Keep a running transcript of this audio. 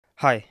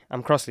Hi,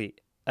 I'm Crossley,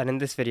 and in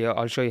this video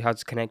I'll show you how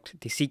to connect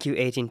the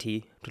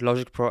CQ18T to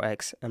Logic Pro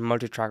X and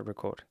multi-track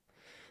record.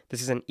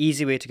 This is an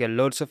easy way to get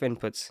loads of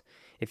inputs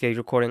if you're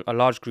recording a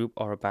large group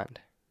or a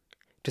band.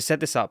 To set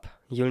this up,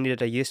 you'll need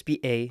a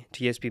USB-A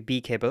to USB-B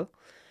cable,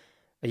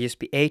 a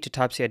USB-A to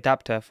Type-C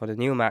adapter for the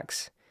new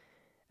Macs,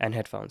 and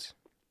headphones.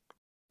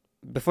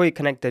 Before you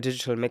connect the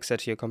digital mixer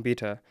to your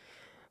computer,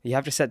 you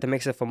have to set the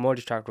mixer for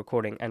multi-track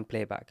recording and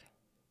playback.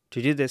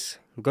 To do this,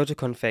 go to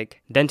Config,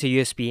 then to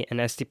USB and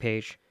SD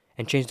page,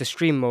 and change the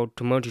stream mode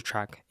to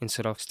multi-track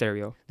instead of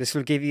stereo. This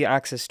will give you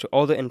access to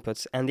all the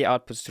inputs and the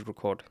outputs to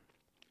record.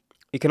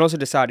 You can also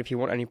decide if you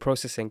want any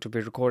processing to be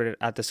recorded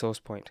at the source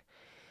point.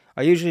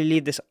 I usually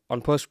leave this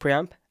on post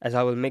preamp as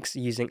I will mix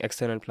using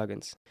external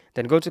plugins.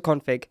 Then go to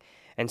Config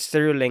and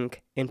stereo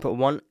link input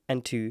 1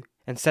 and 2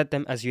 and set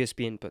them as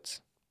USB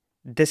inputs.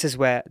 This is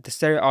where the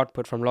stereo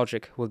output from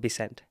Logic will be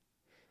sent.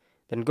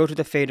 Then go to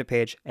the fader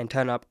page and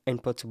turn up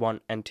inputs 1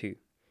 and 2.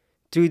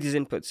 Through these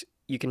inputs,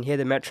 you can hear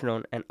the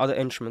metronome and other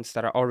instruments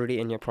that are already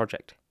in your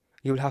project.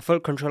 You will have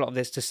full control of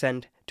this to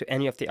send to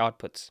any of the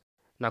outputs.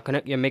 Now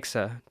connect your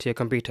mixer to your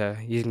computer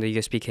using the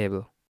USB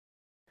cable.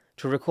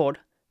 To record,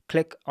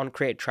 click on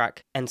Create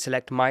Track and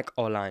select Mic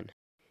or Line.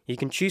 You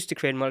can choose to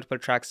create multiple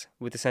tracks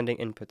with the sending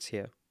inputs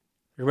here.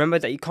 Remember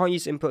that you can't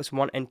use inputs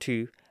 1 and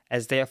 2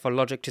 as they are for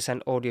Logic to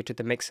send audio to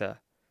the mixer,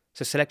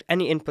 so select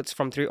any inputs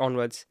from 3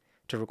 onwards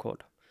to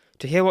record.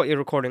 To hear what you're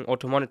recording or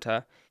to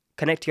monitor,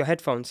 connect your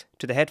headphones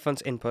to the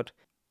headphones input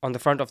on the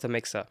front of the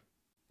mixer.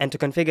 And to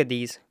configure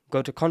these,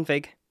 go to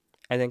Config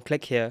and then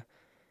click here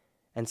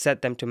and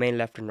set them to main,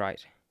 left and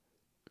right.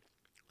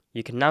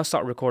 You can now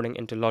start recording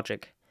into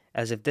Logic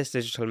as if this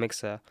digital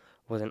mixer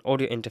was an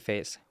audio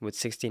interface with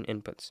 16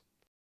 inputs.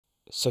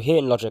 So here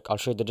in Logic, I'll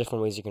show you the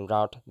different ways you can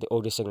route the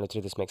audio signal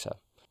through this mixer.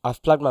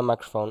 I've plugged my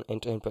microphone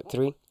into input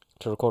 3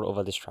 to record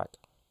over this track.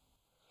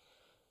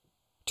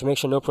 To make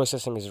sure no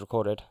processing is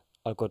recorded,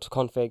 I'll go to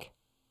Config,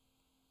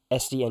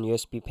 SD and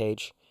USB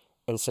page,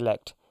 and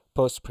select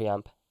Post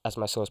Preamp as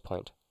my source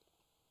point.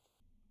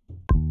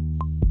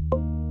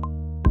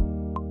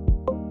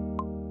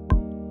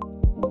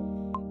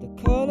 The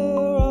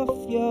color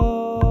of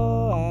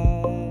your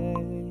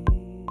eyes,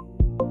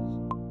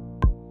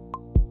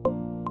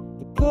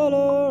 the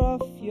color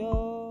of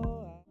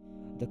your,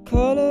 the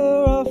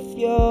color of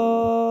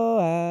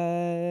your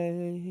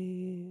eyes,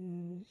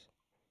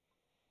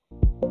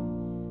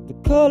 the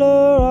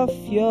color of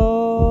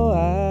your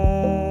eyes.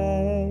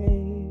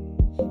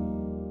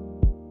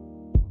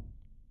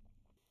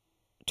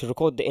 To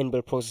record the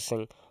inbuilt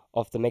processing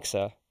of the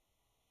mixer,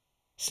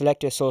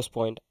 select your source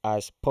point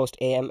as post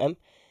AMM,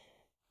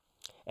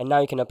 and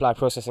now you can apply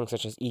processing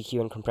such as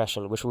EQ and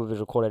compression, which will be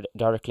recorded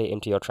directly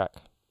into your track.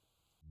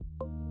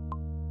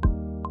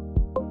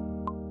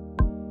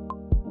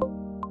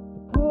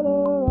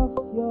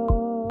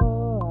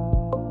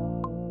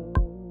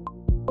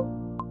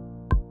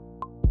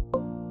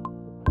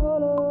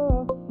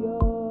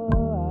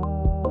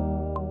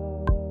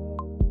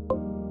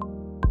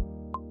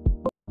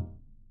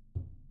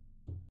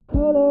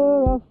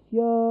 Color of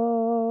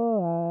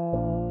your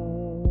eyes,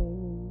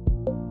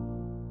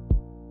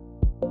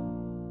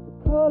 the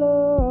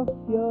color of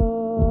your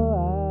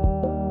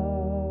eyes.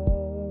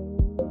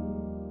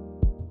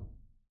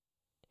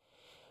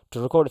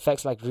 To record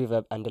effects like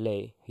reverb and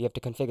delay, you have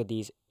to configure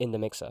these in the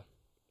mixer.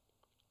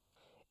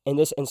 In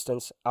this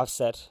instance, I've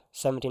set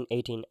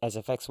 1718 as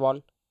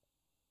FX1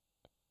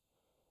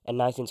 and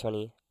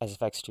 1920 as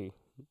FX2.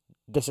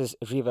 This is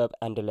reverb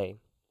and delay.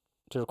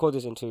 To record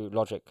this into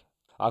Logic,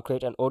 I'll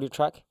create an audio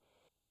track,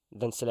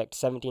 then select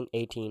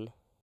 1718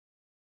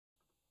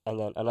 and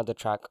then another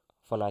track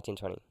for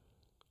 1920.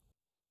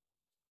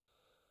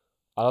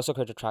 I'll also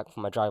create a track for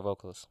my dry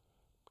vocals.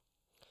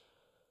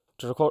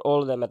 To record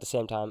all of them at the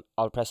same time,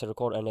 I'll press the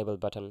record enable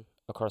button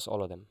across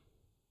all of them.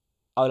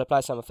 I'll apply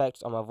some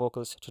effects on my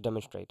vocals to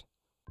demonstrate.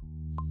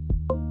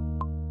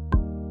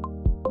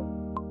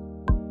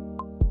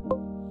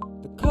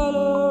 The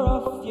color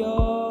of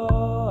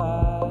your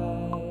eyes,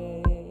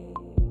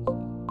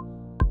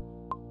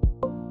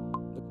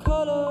 the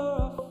color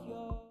of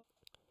your...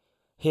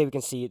 Here we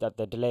can see that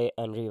the delay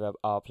and reverb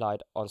are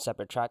applied on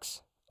separate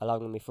tracks,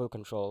 allowing me full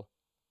control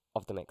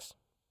of the mix.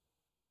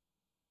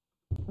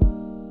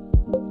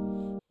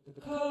 The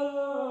color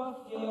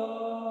of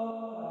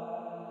your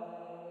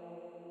eyes,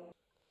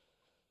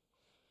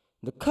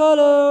 the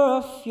color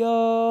of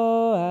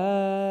your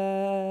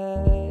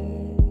eyes,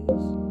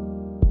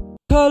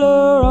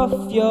 color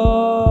of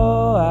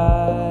your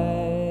eyes,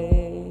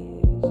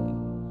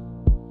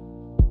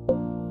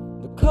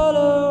 the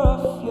color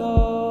of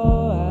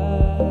your eyes.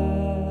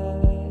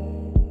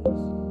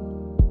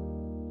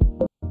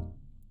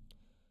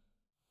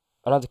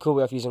 Another cool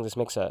way of using this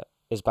mixer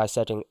is by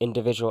setting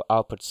individual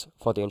outputs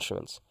for the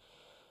instruments.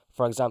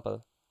 For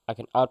example, I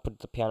can output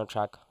the piano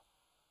track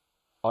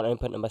on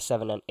input number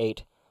 7 and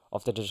 8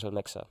 of the digital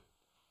mixer.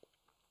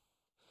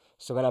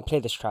 So when I play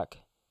this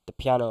track, the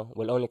piano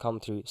will only come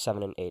through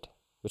 7 and 8,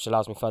 which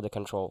allows me further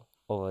control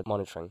over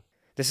monitoring.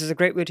 This is a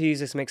great way to use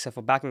this mixer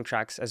for backing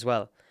tracks as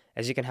well,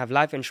 as you can have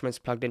live instruments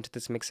plugged into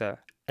this mixer,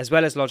 as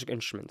well as Logic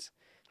instruments.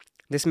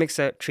 This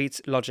mixer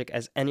treats Logic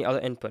as any other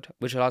input,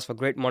 which allows for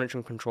great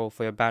monitoring control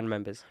for your band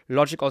members.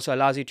 Logic also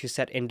allows you to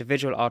set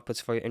individual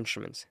outputs for your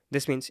instruments.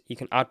 This means you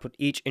can output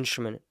each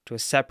instrument to a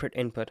separate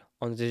input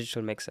on the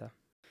digital mixer.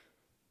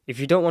 If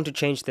you don't want to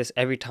change this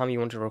every time you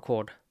want to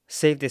record,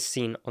 save this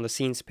scene on the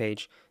scenes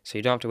page so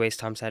you don't have to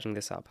waste time setting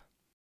this up.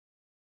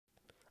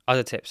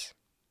 Other tips.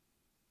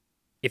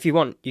 If you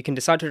want, you can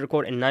decide to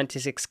record in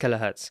 96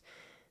 kHz.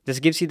 This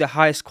gives you the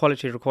highest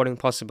quality recording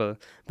possible,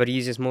 but it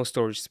uses more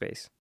storage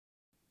space.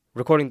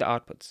 Recording the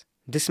outputs.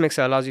 This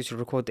mixer allows you to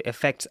record the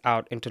effects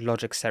out into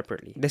Logic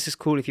separately. This is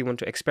cool if you want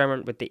to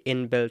experiment with the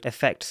inbuilt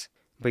effects,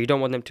 but you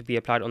don't want them to be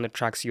applied on the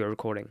tracks you are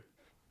recording.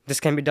 This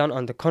can be done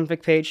on the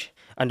config page,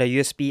 under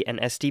USB and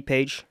SD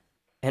page,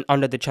 and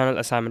under the channel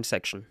assignment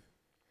section.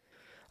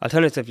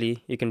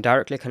 Alternatively, you can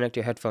directly connect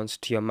your headphones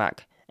to your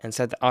Mac and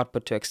set the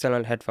output to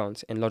external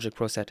headphones in Logic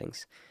Pro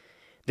settings.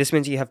 This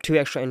means you have 2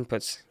 extra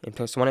inputs,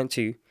 inputs 1 and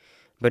 2,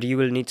 but you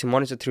will need to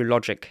monitor through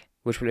Logic,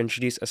 which will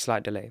introduce a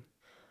slight delay.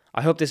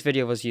 I hope this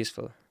video was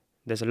useful.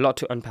 There's a lot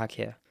to unpack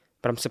here,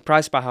 but I'm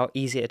surprised by how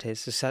easy it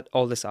is to set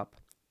all this up.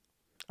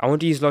 I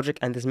want to use Logic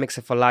and this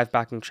mixer for live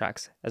backing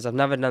tracks, as I've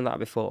never done that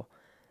before,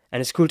 and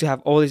it's cool to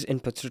have all these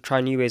inputs to try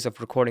new ways of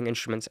recording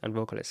instruments and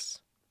vocalists.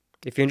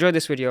 If you enjoyed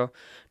this video,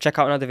 check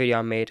out another video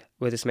I made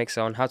with this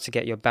mixer on how to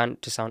get your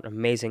band to sound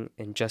amazing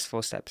in just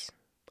 4 steps.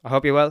 I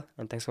hope you're well,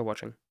 and thanks for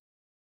watching.